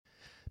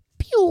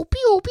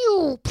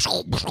pew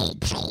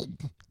pew.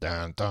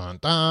 Dun, dun,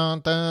 dun,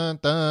 dun,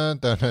 dun,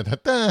 dun, dun,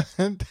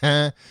 dun,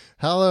 dun.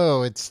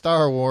 Hello, it's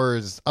Star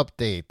Wars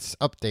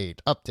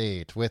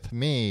update with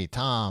me,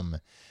 Tom,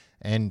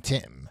 and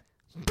Tim.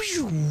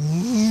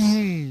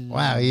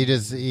 Wow,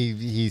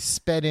 he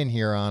sped in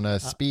here on a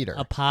speeder.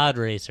 A pod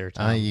racer,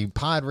 Tom. You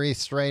pod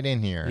raced right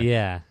in here.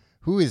 Yeah.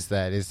 Who is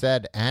that? Is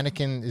that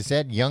Anakin? Is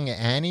that young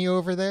Annie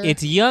over there?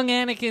 It's young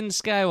Anakin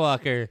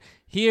Skywalker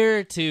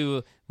here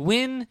to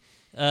win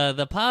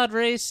the pod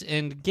race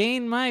and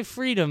gain my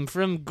freedom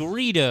from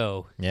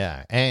Greedo.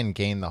 Yeah, and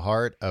gain the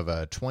heart of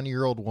a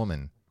 20-year-old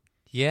woman.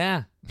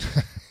 Yeah.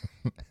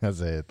 as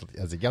a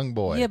young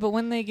boy. Yeah, but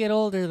when they get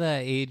older,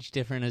 the age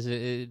difference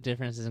isn't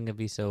going to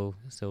be so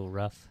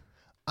rough.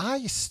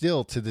 I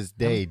still, to this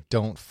day,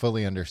 don't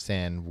fully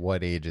understand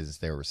what ages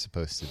they were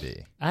supposed to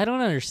be. I don't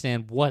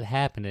understand what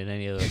happened in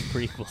any of those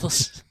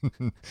prequels.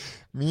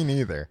 Me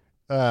neither.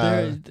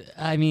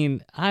 I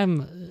mean,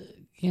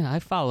 I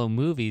follow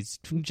movies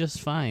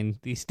just fine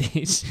these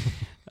days.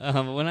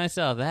 When I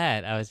saw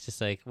that, I was just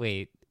like,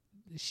 wait,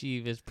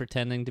 she was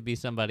pretending to be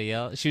somebody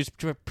else? She was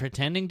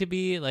pretending to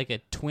be like a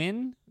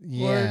twin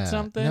or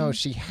something? No,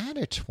 she had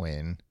a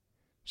twin.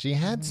 She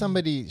had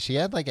somebody, she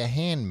had like a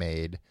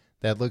handmaid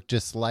that looked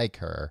just like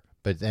her,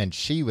 but then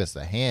she was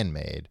the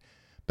handmaid.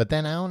 But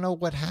then I don't know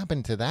what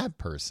happened to that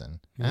person.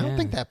 I don't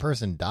think that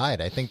person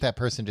died. I think that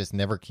person just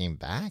never came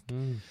back.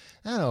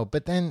 I don't know.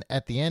 But then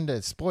at the end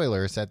of,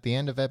 spoilers, at the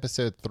end of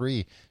episode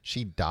 3,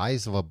 she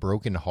dies of a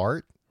broken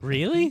heart.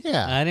 Really?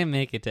 Yeah. I didn't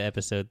make it to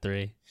episode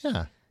 3.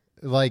 Yeah.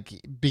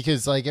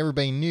 Because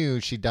everybody knew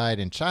she died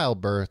in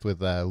childbirth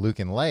with Luke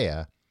and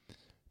Leia.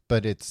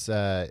 But it's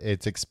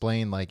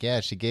explained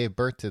she gave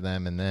birth to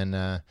them, and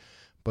then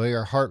boy,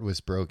 her heart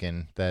was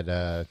broken that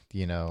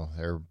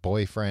her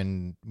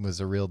boyfriend was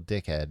a real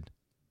dickhead,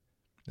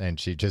 and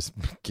she just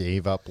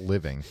gave up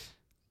living.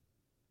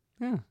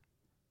 Yeah.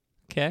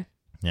 Okay.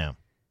 Yeah.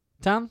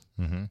 Tom,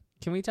 Mm-hmm.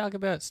 can we talk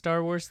about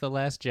Star Wars: The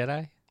Last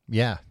Jedi?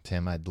 Yeah,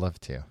 Tim, I'd love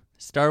to.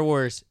 Star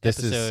Wars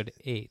Episode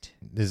 8.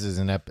 This is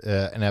an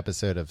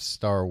episode of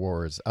Star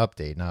Wars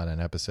Update, not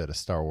an episode of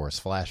Star Wars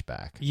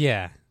Flashback.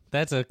 Yeah,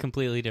 that's a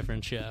completely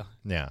different show.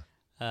 Yeah.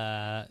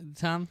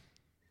 Tom,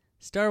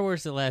 Star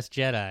Wars The Last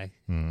Jedi,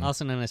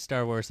 also known as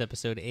Star Wars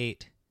Episode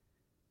 8,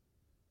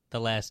 The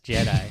Last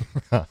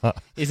Jedi,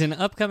 is an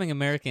upcoming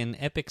American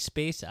epic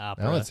space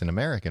opera. Oh, it's an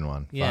American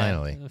one, yeah,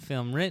 finally. A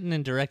film written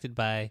and directed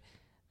by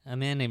a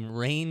man named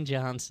Rian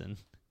Johnson.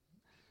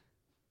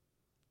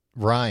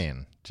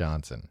 Rian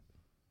Johnson.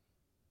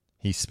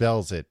 He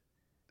spells it.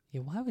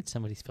 Yeah, why would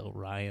somebody spell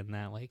Ryan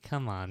that way?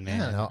 Come on,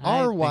 man. I don't know. I think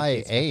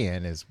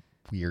R-Y-A-N is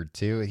weird,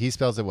 too. He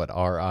spells it, what,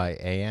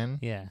 R-I-A-N?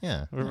 Yeah.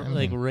 Yeah.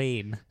 Like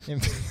rain.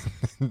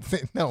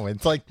 No,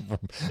 it's like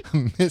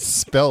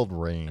misspelled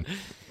rain.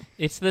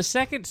 It's the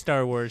second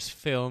Star Wars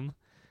film.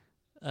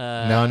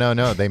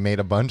 No. They made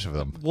a bunch of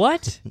them.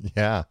 What?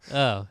 Yeah.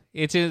 Oh,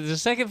 it's the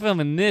second film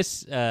in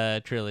this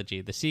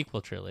trilogy, the sequel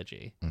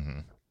trilogy,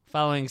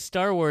 following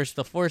Star Wars: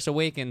 The Force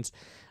Awakens,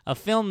 a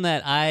film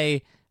that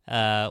I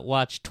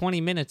watched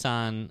 20 minutes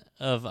on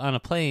a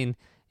plane,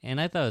 and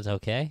I thought it was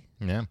okay.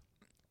 Yeah.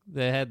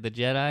 They had the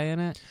Jedi in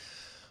it.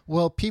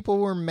 Well, people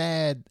were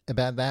mad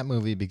about that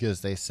movie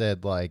because they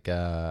said,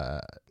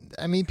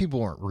 people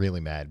weren't really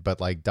mad, but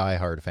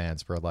diehard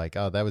fans were like,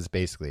 oh, that was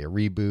basically a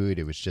reboot.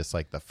 It was just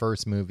like the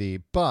first movie.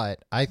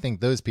 But I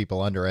think those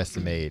people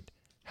underestimate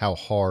how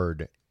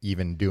hard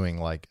even doing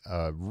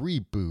a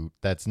reboot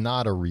that's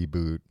not a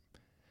reboot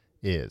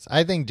is.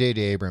 I think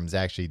J.J. Abrams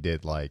actually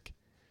did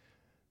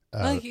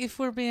if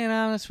we're being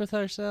honest with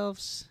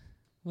ourselves,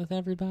 with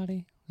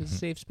everybody, with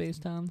Safe Space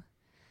Tom,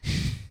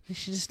 they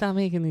should just stop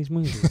making these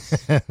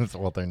movies.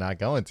 Well, they're not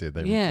going to.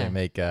 They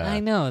make I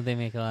know they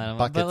make a lot of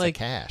money, buckets but of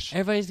cash.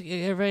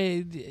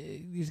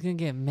 Everybody's gonna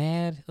get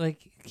mad.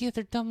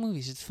 They're dumb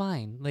movies. It's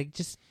fine.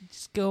 Just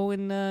go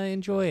and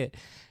enjoy it.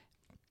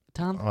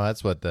 Tom? Well,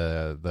 that's what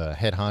the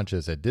head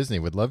honchos at Disney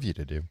would love you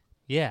to do.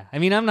 Yeah. I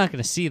mean, I'm not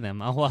going to see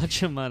them. I'll watch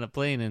them on a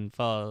plane and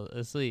fall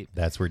asleep.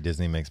 That's where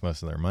Disney makes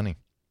most of their money.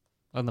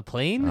 On the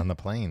plane? On the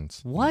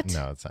planes. What?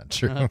 No, it's not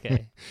true.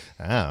 Okay.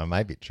 It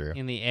might be true.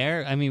 In the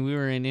air? I mean, we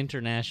were in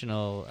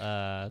international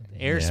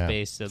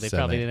airspace, so they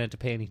probably didn't have to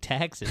pay any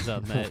taxes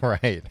on that.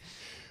 Right.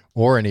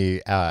 Or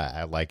any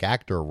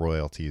actor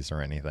royalties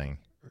or anything.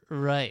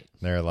 Right.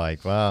 They're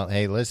like, well,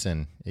 hey,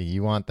 listen,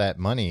 you want that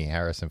money,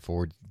 Harrison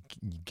Ford,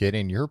 get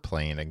in your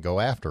plane and go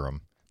after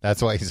him.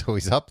 That's why he's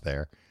always up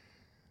there.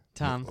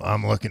 Tom,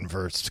 I'm looking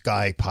for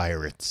sky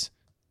pirates.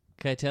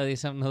 Can I tell you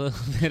something a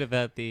little bit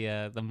about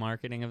the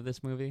marketing of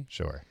this movie?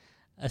 Sure.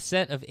 A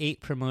set of 8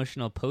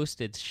 promotional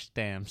postage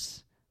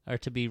stamps are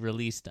to be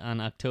released on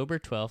October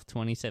 12th,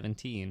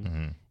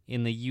 2017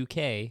 in the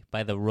UK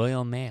by the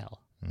Royal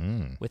Mail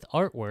with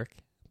artwork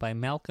by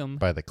Malcolm...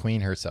 By the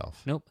Queen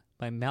herself. Nope,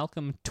 by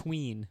Malcolm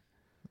Tween.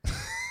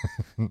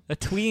 A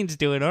tween's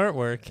doing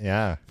artwork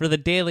for the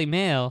Daily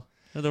Mail,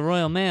 or the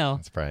Royal Mail.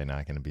 It's probably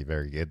not going to be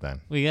very good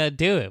then. We got to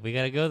do it. We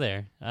got to go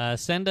there.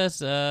 Send us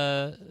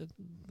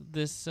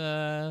this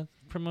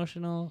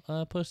promotional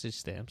postage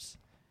stamps.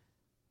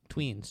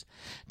 tweens.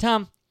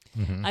 Tom,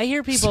 Mhm. I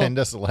hear people Send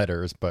us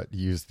letters, but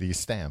use these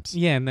stamps.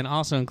 Yeah, and then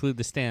also include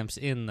the stamps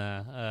in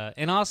the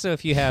and also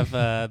if you have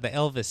the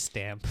Elvis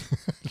stamp.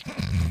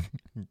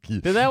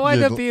 Did that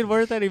wind up being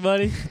worth any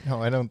money?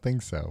 No, I don't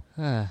think so.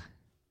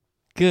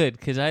 Good,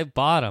 because I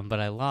bought them, but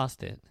I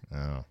lost it.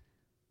 Oh.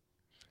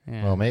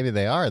 Yeah. Well, maybe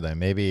they are then.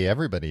 Maybe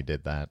everybody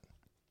did that.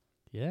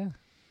 Yeah.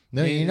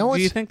 No, you know Do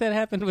what? you think that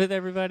happened with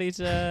everybody's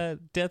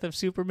Death of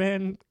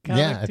Superman comic?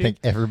 Yeah, I too? think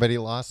everybody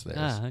lost theirs.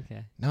 Ah,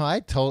 okay. No, I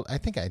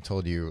think I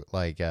told you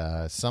like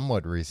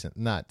somewhat recent,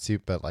 not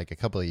soup, but like a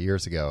couple of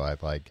years ago, I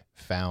like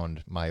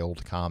found my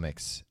old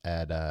comics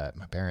at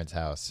my parents'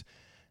 house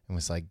and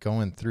was like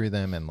going through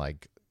them and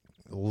like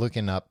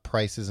looking up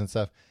prices and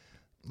stuff.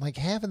 Like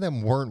half of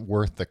them weren't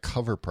worth the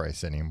cover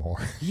price anymore.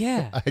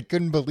 Yeah. I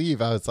couldn't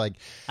believe. I was like,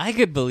 I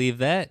could believe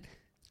that.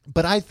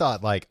 but I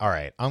thought like, all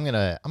right, I'm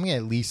gonna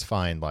at least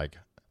find like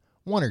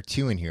one or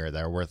two in here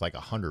that are worth like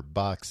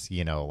 $100.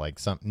 You know, like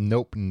some.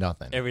 Nope,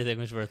 nothing. Everything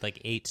was worth like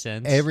 8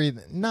 cents.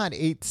 Not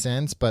 8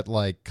 cents, but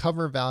like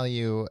cover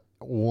value,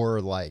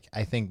 or like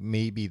I think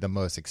maybe the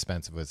most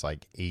expensive was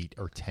like $8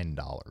 or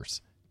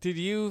 $10. Did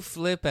you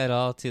flip at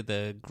all to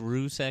the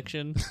Gru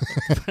section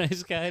of the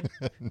price guide?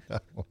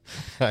 No.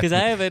 Because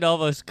I have an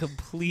almost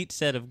complete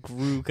set of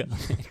Gru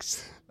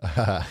comics.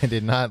 I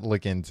did not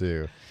look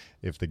into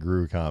if the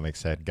Gru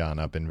comics had gone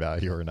up in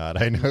value or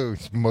not. I know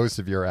most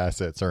of your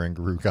assets are in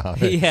Gru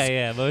comics.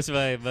 Yeah. Most of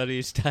my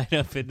money's tied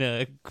up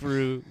in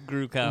Gru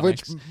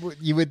comics. Which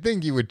you would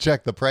think you would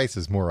check the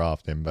prices more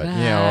often, but you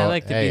know, I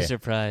like to hey, be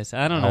surprised.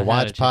 I don't know. a how to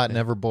watch check pot that.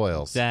 never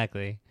boils.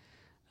 Exactly.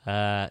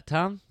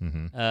 Tom,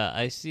 Mm-hmm.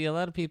 I see a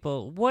lot of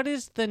people. What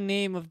is the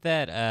name of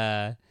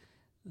that?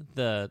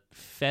 The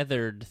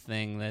feathered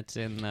thing that's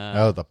in.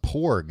 The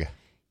Porg.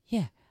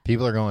 Yeah.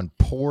 People are going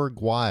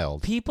Porg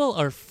wild. People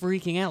are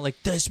freaking out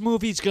like this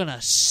movie's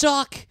gonna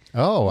suck.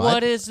 Oh,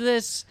 What is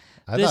this?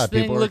 I This thought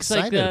thing people were looks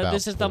like excited about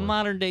this is the Porg.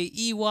 modern day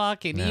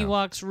Ewok, and No.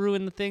 Ewoks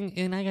ruin the thing.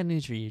 And I got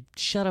news for you.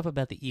 Shut up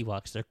about the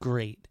Ewoks. They're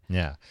great.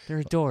 Yeah. They're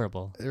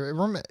adorable.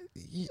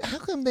 How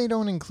come they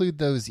don't include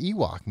those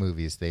Ewok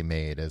movies they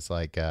made as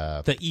like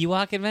The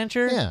Ewok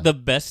Adventure, Yeah. the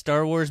best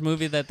Star Wars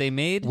movie that they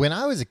made. when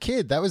I was a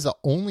kid, that was the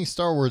only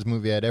Star Wars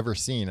movie I'd ever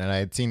seen, and I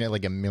had seen it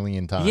like a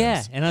million times.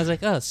 Yeah, and I was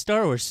like, oh,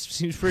 Star Wars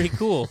seems pretty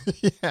cool.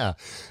 yeah.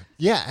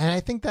 Yeah, and I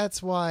think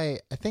that's why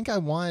I think I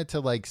wanted to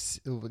like,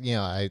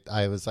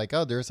 I was like,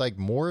 oh, there's like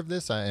more of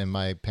this, and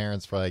my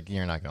parents were like,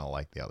 you're not going to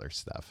like the other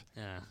stuff.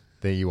 Yeah.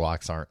 The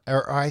Ewoks aren't.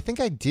 Or I think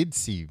I did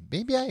see,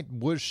 maybe I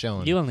was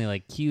shown. You only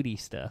like cutie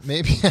stuff.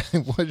 Maybe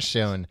I was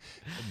shown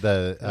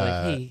the. You're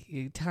like,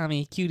 hey,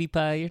 Tommy, cutie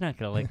pie, you're not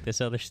going to like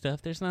this other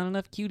stuff. There's not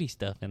enough cutie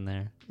stuff in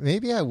there.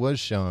 Maybe I was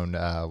shown,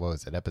 what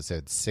was it,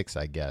 episode 6,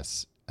 I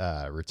guess,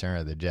 Return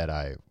of the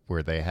Jedi,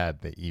 where they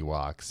had the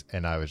Ewoks,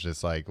 and I was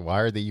just like, why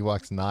are the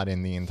Ewoks not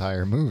in the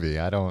entire movie?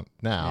 I don't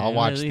know. I'll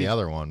watch the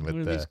other one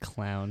with these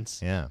clowns.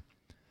 Yeah.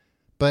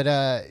 But,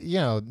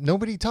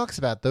 nobody talks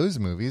about those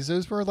movies.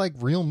 Those were like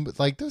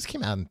those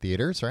came out in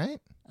theaters, right?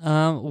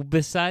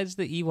 Besides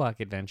the Ewok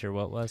Adventure,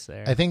 what was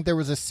there? I think there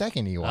was a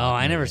second Ewok. Oh,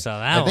 I never movie. saw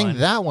that I think one.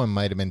 that one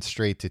might have been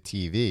straight to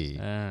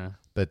TV.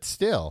 But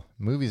still,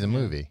 movie's a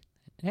movie.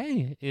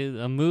 Hey,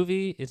 a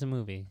movie is a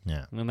movie.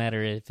 Yeah. No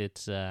matter if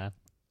it's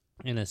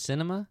in a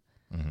cinema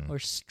Mhm. or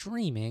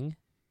streaming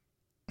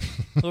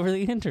over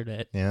the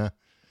internet. Yeah.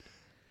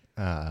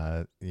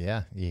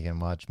 You can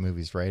watch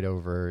movies right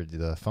over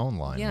the phone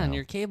line. Yeah, on now.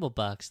 your cable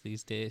box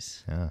these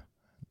days. Yeah.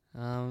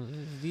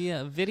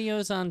 Via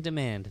videos on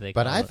demand, they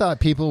But call I it. thought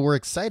people were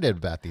excited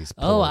about these.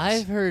 Oh, polls.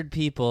 I've heard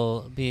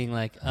people being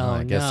like, "Oh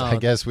I no!"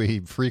 guess we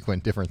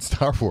frequent different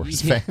Star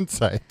Wars Yeah. fan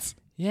sites.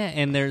 Yeah,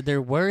 and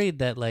they're worried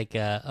that like,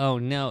 oh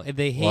no,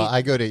 they hate. Well,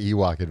 I go to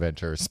Ewok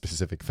Adventure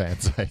specific fan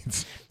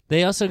sites.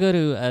 They also go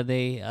to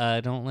they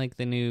don't like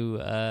the new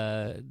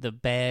the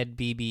bad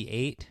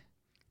BB-8,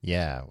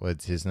 Yeah,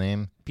 what's his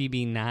name?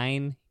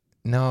 BB-9.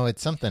 No,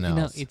 it's something else.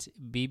 No, it's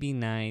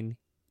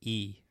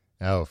BB-9E.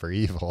 Oh, for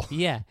evil.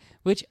 Yeah,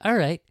 which all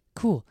right,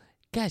 cool.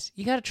 Guys,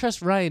 you got to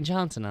trust Ryan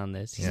Johnson on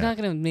this. He's Yeah. not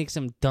going to make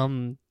some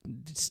dumb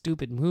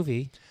stupid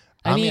movie.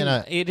 I I'm mean,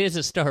 gonna- it is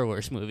a Star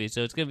Wars movie,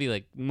 so it's going to be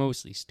like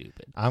mostly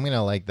stupid. I'm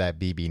gonna like that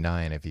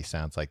BB-9 if he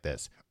sounds like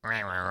this.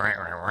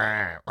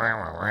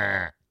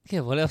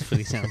 Yeah, what else would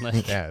he sound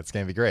like? Yeah, it's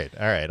gonna be great.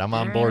 All right, I'm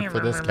on board for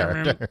this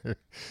character.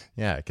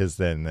 Yeah, because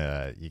then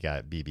you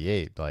got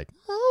BB-8 like,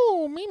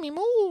 oh, Mimi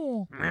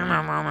Moo.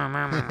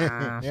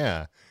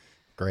 Yeah,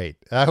 great.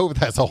 I hope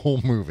that's a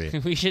whole movie.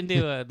 We should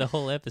do the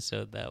whole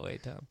episode that way,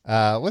 Tom.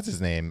 What's his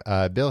name?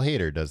 Bill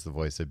Hader does the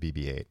voice of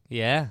BB-8.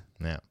 Yeah,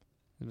 Yeah.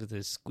 with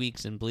his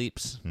squeaks and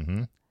bleeps.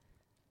 Mm-hmm.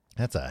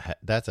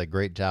 That's a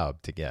great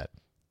job to get.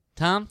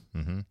 Tom,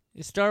 Mm-hmm.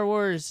 Star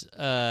Wars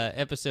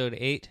Episode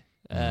 8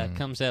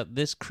 comes out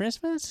this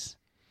Christmas.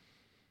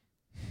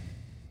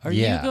 Are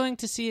Yeah, you going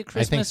to see a think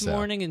Christmas so.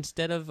 morning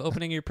instead of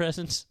opening your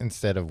presents?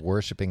 Instead of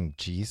worshiping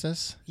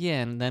Jesus?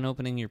 Yeah, and then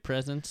opening your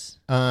presents?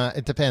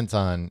 It depends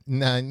on.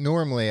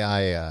 Normally,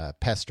 I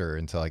pester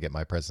until I get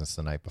my presents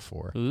the night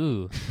before.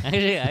 Ooh.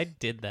 Actually, I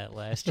did that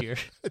last year.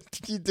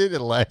 You did it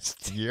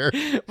last year.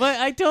 But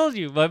I told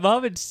you, my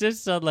mom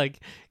insists on, like,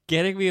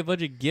 getting me a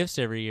bunch of gifts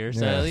every year,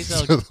 so at least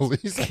I'll... So the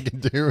least I can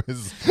do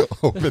is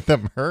open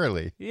them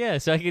early. Yeah,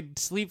 so I could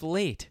sleep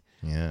late.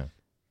 Yeah,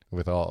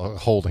 with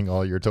holding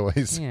all your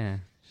toys. Yeah.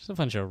 Just a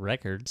bunch of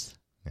records.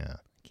 Yeah,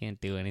 Can't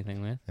do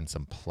anything with. and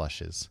some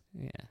plushes.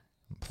 Yeah.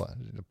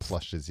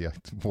 Plushes, yeah.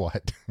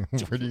 What?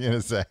 What are you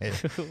gonna say?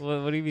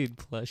 What do you mean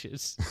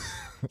plushes?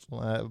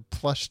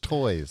 Plush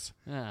toys,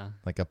 Ah,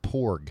 like a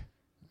porg.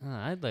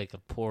 I'd like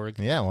a porg.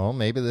 Yeah, well,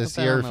 maybe this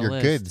Put that year, on if the you're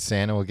list. good,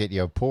 Santa will get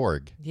you a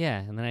porg. Yeah,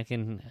 and then I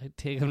can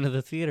take them to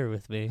the theater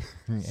with me.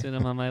 Sit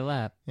them on my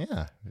lap.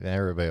 Yeah,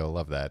 everybody will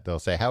love that. They'll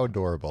say, "How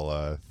adorable!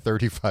 A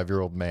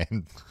 35-year-old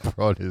man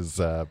brought his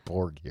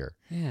porg here."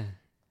 Yeah.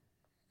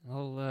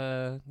 I'll,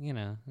 and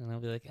I'll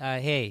be like,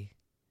 hey,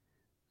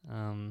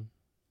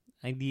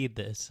 I need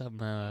this. I'm,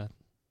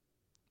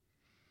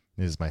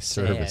 This is my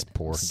service sad.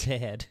 porg.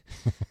 Sad.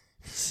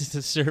 This is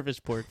a service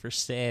port for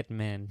sad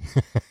men.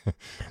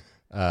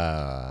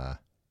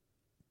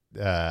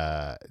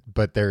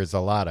 But there's a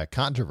lot of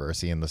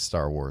controversy in the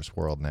Star Wars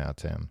world now,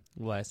 Tim,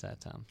 Why is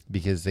that, Tom?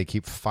 because they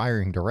keep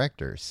firing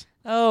directors.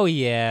 Oh,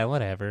 yeah,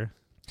 whatever.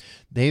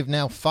 They've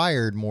now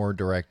fired more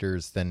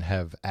directors than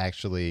have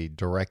actually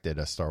directed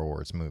a Star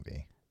Wars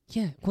movie.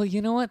 Yeah, well,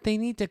 you know what? They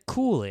need to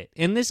cool it.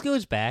 And this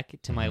goes back to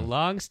Mm-hmm. my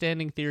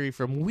long-standing theory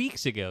from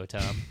weeks ago,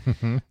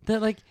 Tom,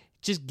 that, like,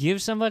 just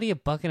give somebody a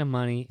bucket of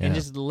money and Yeah.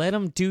 just let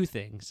them do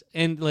things.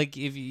 And, like,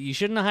 if you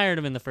shouldn't have hired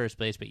them in the first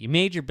place, but you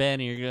made your bet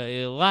and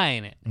you're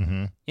lying it.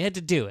 Mm-hmm. You had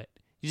to do it.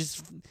 You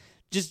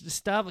just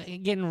stop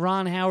getting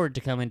Ron Howard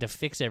to come in to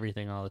fix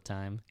everything all the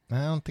time.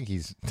 I don't think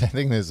I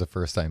think this is the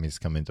first time he's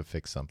come in to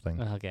fix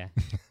something. Okay.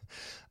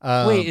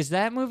 Um, Wait, is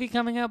that movie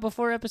coming out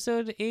before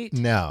Episode 8?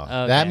 No,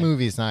 Okay. that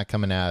movie's not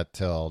coming out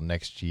till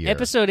next year.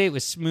 Episode 8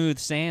 was smooth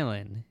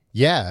sailing.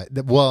 Yeah,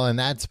 well, and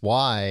that's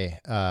why,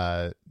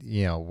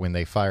 when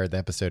they fired the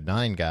Episode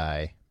 9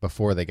 guy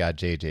before they got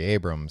J.J.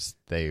 Abrams,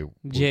 they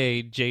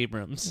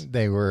Abrams.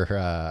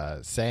 were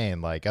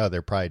saying like, oh,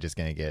 they're probably just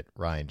going to get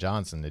Rian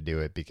Johnson to do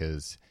it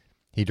because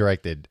he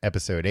directed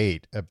Episode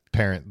 8.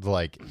 Apparently,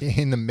 like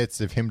in the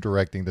midst of him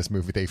directing this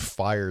movie, they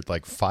fired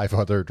like 5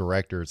 other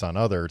directors on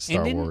other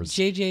Star And Wars.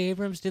 J.J.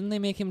 Abrams, didn't they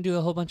make him do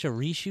a whole bunch of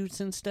reshoots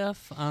and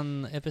stuff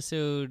on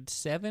Episode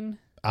 7?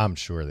 I'm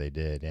sure they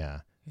did.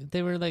 Yeah.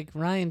 They were like,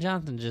 Rian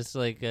Johnson just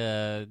like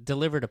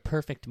delivered a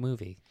perfect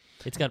movie.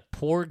 It's got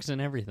porgs and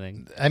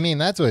everything. I mean,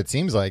 that's what it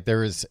seems like.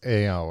 There is,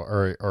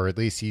 or at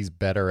least he's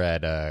better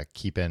at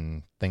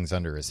keeping things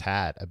under his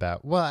hat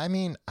about. Well, I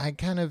mean, I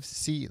kind of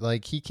see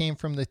like he came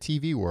from the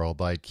TV world.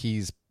 Like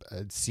it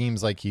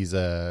seems like he's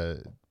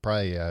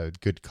probably a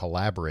good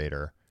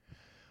collaborator.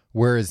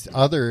 Whereas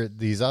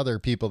these other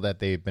people that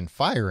they've been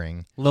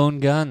firing, Lone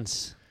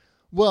Guns.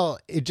 well,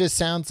 it just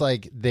sounds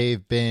like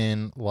they've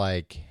been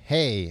like,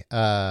 hey,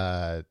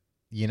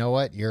 you know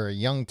what? You're a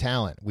young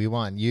talent. We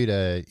want you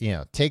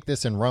to, take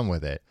this and run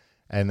with it.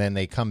 And then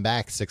they come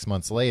back 6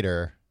 months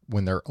later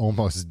when they're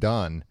almost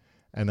done.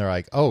 And they're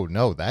like, oh,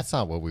 no, that's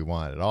not what we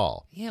want at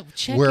all. Yeah,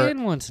 check Where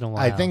in once in a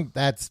while. I think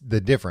that's the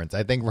difference.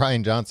 I think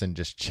Rian Johnson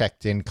just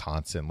checked in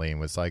constantly and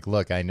was like,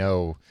 look, I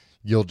know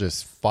you'll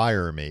just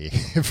fire me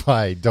if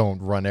I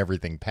don't run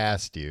everything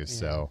past you.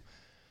 So,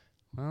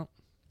 Well,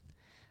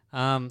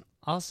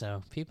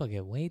 also, people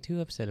get way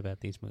too upset about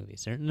these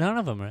movies. None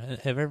of them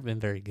have ever been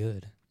very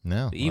good.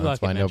 no, The that's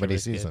Ewok why nobody Adventure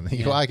sees was them. good.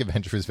 The Ewok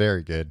Adventure is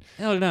very good.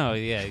 Oh no,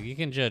 yeah, you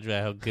can judge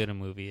by how good a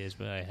movie is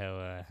by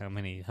how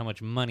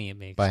much money it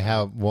makes. By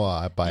how You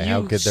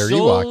good their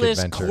Ewok soulless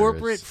Adventure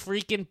corporate is.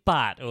 freaking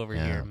bot over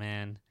Yeah. here,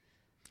 man.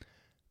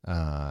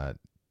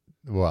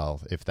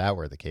 Well, if that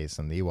were the case,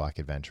 then the Ewok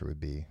Adventure would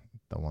be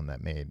the one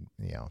that made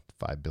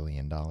 $5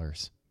 billion.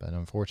 But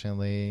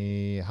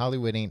unfortunately,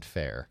 Hollywood ain't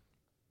fair.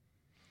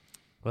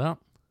 Well,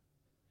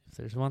 if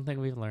there's one thing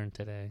we've learned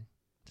today,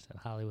 it's that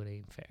Hollywood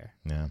ain't fair.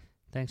 Yeah.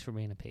 Thanks for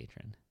being a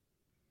patron.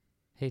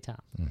 Hey Tom,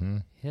 Mm-hmm.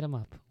 hit him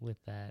up with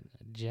that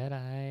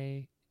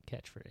Jedi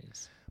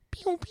catchphrase.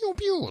 Pew pew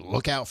pew!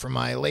 Look out for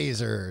my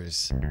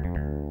lasers.